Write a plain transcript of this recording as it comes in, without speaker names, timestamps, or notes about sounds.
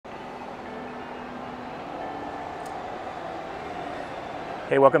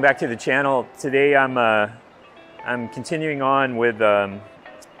Hey, welcome back to the channel. Today I'm continuing on with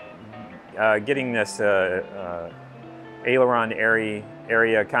getting this aileron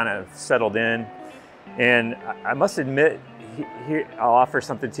area kind of settled in, and I must admit, here I'll offer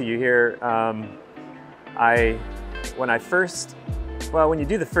something to you here. When you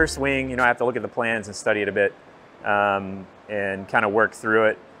do the first wing, you know, I have to look at the plans and study it a bit and kind of work through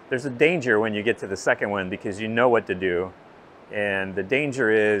it. There's a danger when you get to the second one because you know what to do. And the danger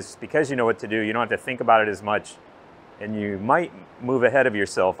is, because you know what to do, you don't have to think about it as much, and you might move ahead of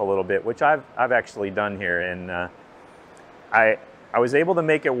yourself a little bit, which I've actually done here. And I was able to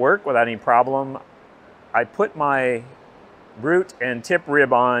make it work without any problem. I put my root and tip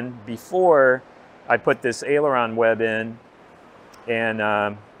rib on before I put this aileron web in, and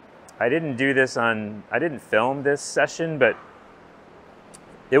I didn't film this session, but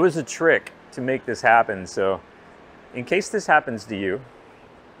it was a trick to make this happen. So in case this happens to you,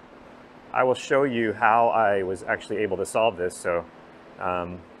 I will show you how I was actually able to solve this. So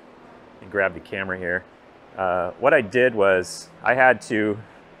grab the camera here. What I did was I had to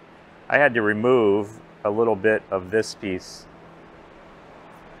remove a little bit of this piece,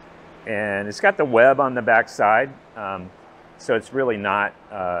 and it's got the web on the back side, so it's really not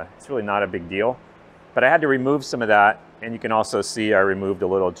a big deal. But I had to remove some of that, and you can also see I removed a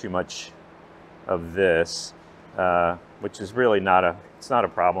little too much of this. Which is really not a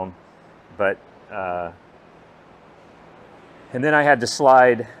problem, but and then I had to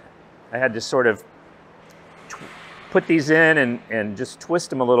sort of put these in and just twist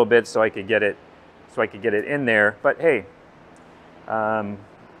them a little bit so I could get it in there. But hey, I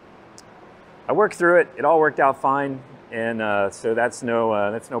worked through it. It all worked out fine, and so that's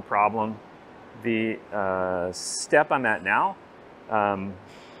no problem. The step I'm at now.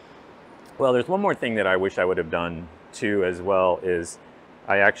 Well, there's one more thing that I wish I would have done too as well, is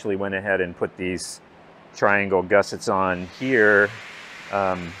I actually went ahead and put these triangle gussets on here.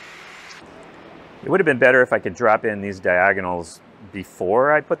 It would have been better if I could drop in these diagonals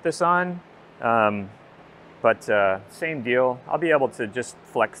before I put this on, but same deal. I'll be able to just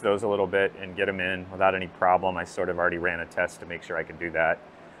flex those a little bit and get them in without any problem. I sort of already ran a test to make sure I could do that.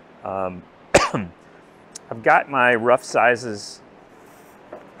 I've got my rough sizes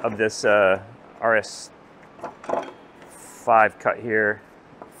of this RS5 cut here.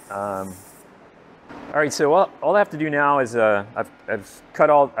 All right, so all I have to do now is I've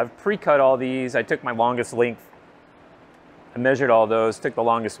pre-cut all these. I took my longest length, I measured all those, took the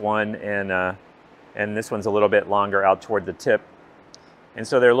longest one, and this one's a little bit longer out toward the tip, and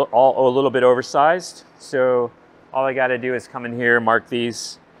so they're all a little bit oversized. So all I got to do is come in here, mark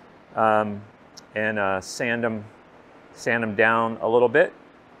these, and sand them down a little bit,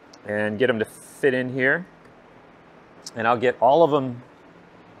 and get them to fit in here, and I'll get all of them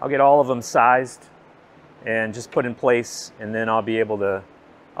sized and just put in place, and then I'll be able to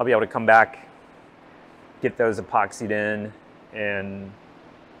come back, get those epoxied in, and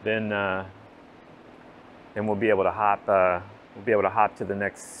then we'll be able to hop to the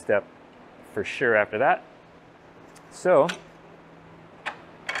next step for sure after that. So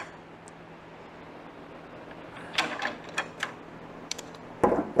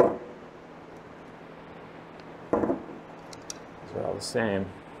they're all the same.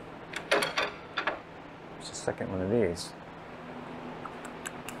 Just a second one of these.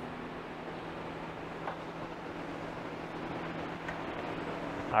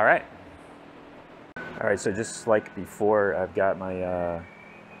 All right. All right, so just like before, I've got my,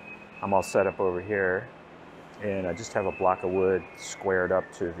 I'm all set up over here, and I just have a block of wood squared up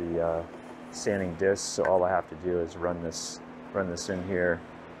to the sanding disc. So all I have to do is run this in here,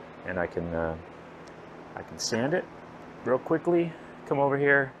 and I can sand it real quickly, come over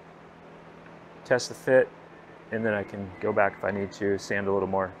here, test the fit, and then I can go back if I need to, sand a little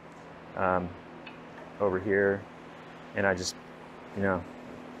more over here, and I just, you know,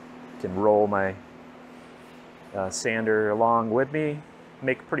 can roll my sander along with me,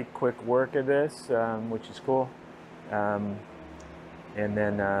 make pretty quick work of this, which is cool, and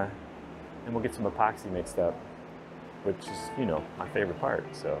then we'll get some epoxy mixed up, which is, you know, my favorite part.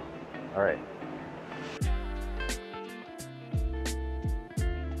 So, all right.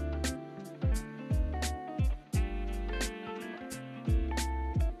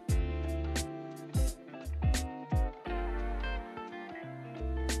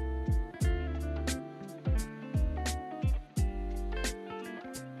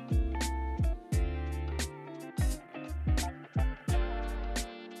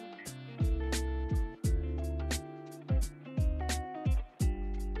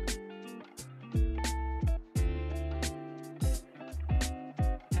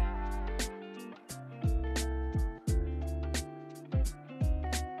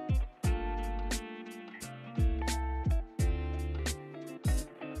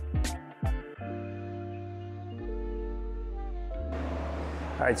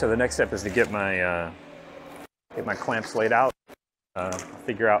 All right, so the next step is to get my clamps laid out,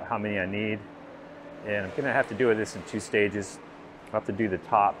 figure out how many I need, and I'm gonna have to do this in 2 stages. I'll have to do the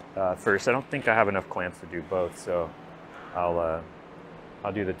top first. I don't think I have enough clamps to do both, so I'll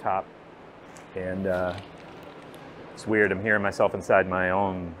do the top. And it's weird, I'm hearing myself inside my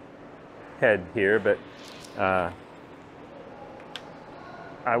own head here, but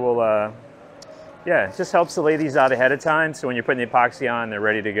I will, yeah, it just helps to lay these out ahead of time, so when you're putting the epoxy on, they're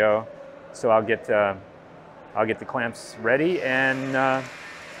ready to go. So I'll get the clamps ready and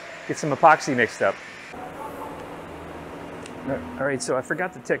get some epoxy mixed up. All right, so I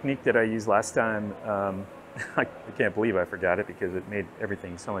forgot the technique that I used last time. I can't believe I forgot it because it made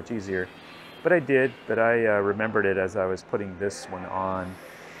everything so much easier. But I did, but I remembered it as I was putting this one on.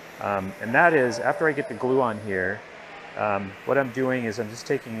 And that is, after I get the glue on here, what I'm doing is I'm just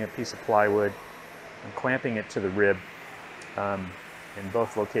taking a piece of plywood, I'm clamping it to the rib in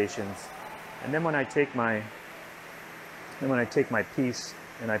both locations. And then when I take my piece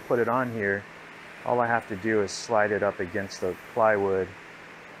and I put it on here, all I have to do is slide it up against the plywood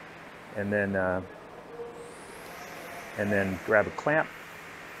and then grab a clamp,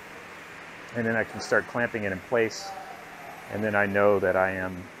 and then I can start clamping it in place, and then I know that I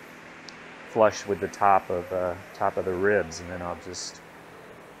am flush with the top of the ribs, and then I'll just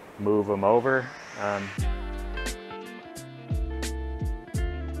move them over.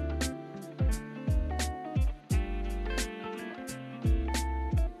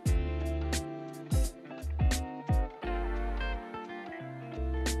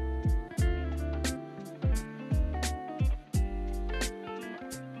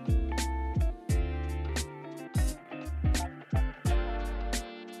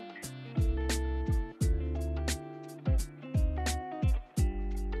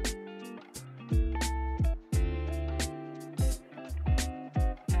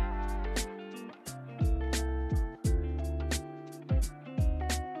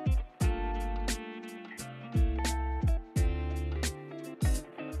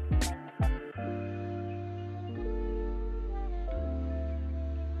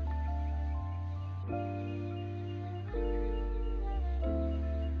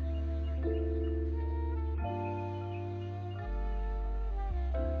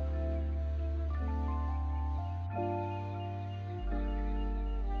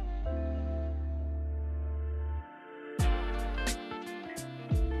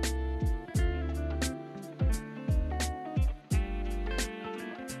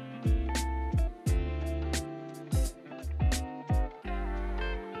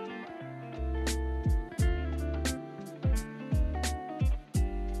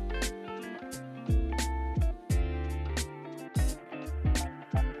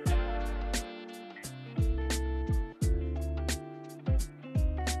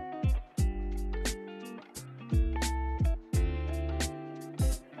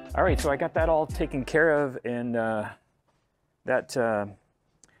 All right, so I got that all taken care of, and that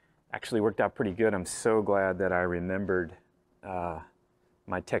actually worked out pretty good. I'm so glad that I remembered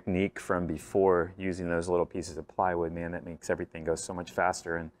my technique from before, using those little pieces of plywood. Man, that makes everything go so much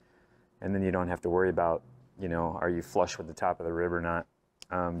faster, and then you don't have to worry about, you know, are you flush with the top of the rib or not.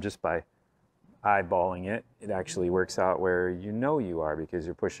 Just by eyeballing it, it actually works out where you know you are, because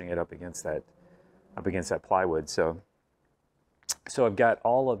you're pushing it up against that plywood. So I've got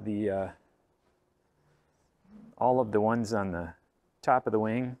all of the ones on the top of the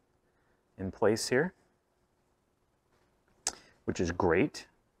wing in place here, which is great.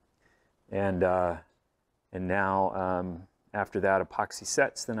 And now after that epoxy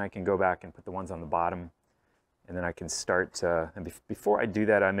sets, then I can go back and put the ones on the bottom, and then I can start. And before I do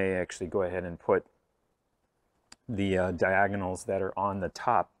that, I may actually go ahead and put the diagonals that are on the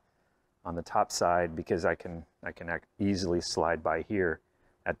top side, because I can easily slide by here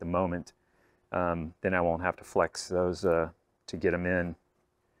at the moment. Then I won't have to flex those to get them in.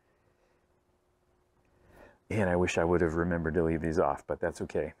 And I wish I would have remembered to leave these off, but that's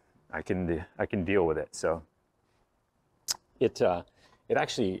okay. I can deal with it. So it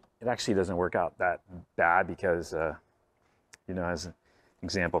actually doesn't work out that bad, because you know, as an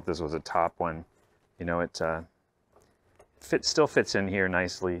example, if this was a top one, you know, it still fits in here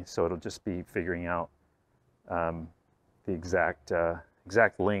nicely. So it'll just be figuring out the exact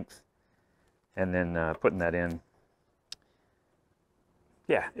length, and then putting that in.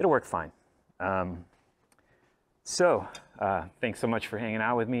 Yeah, it'll work fine. So thanks so much for hanging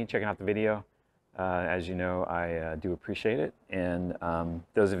out with me, checking out the video. As you know, I do appreciate it. And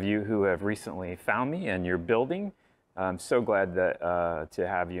those of you who have recently found me and you're building, I'm so glad that to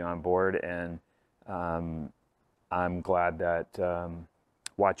have you on board. And I'm glad that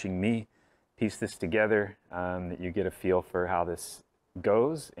watching me piece this together, that you get a feel for how this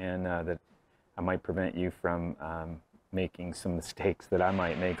goes, and that I might prevent you from making some mistakes that I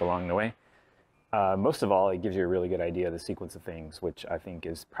might make along the way. Most of all, it gives you a really good idea of the sequence of things, which I think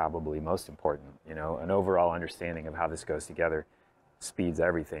is probably most important. You know, an overall understanding of how this goes together speeds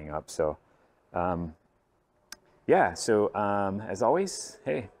everything up. So, yeah, so as always,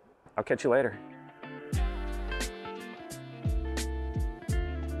 hey, I'll catch you later.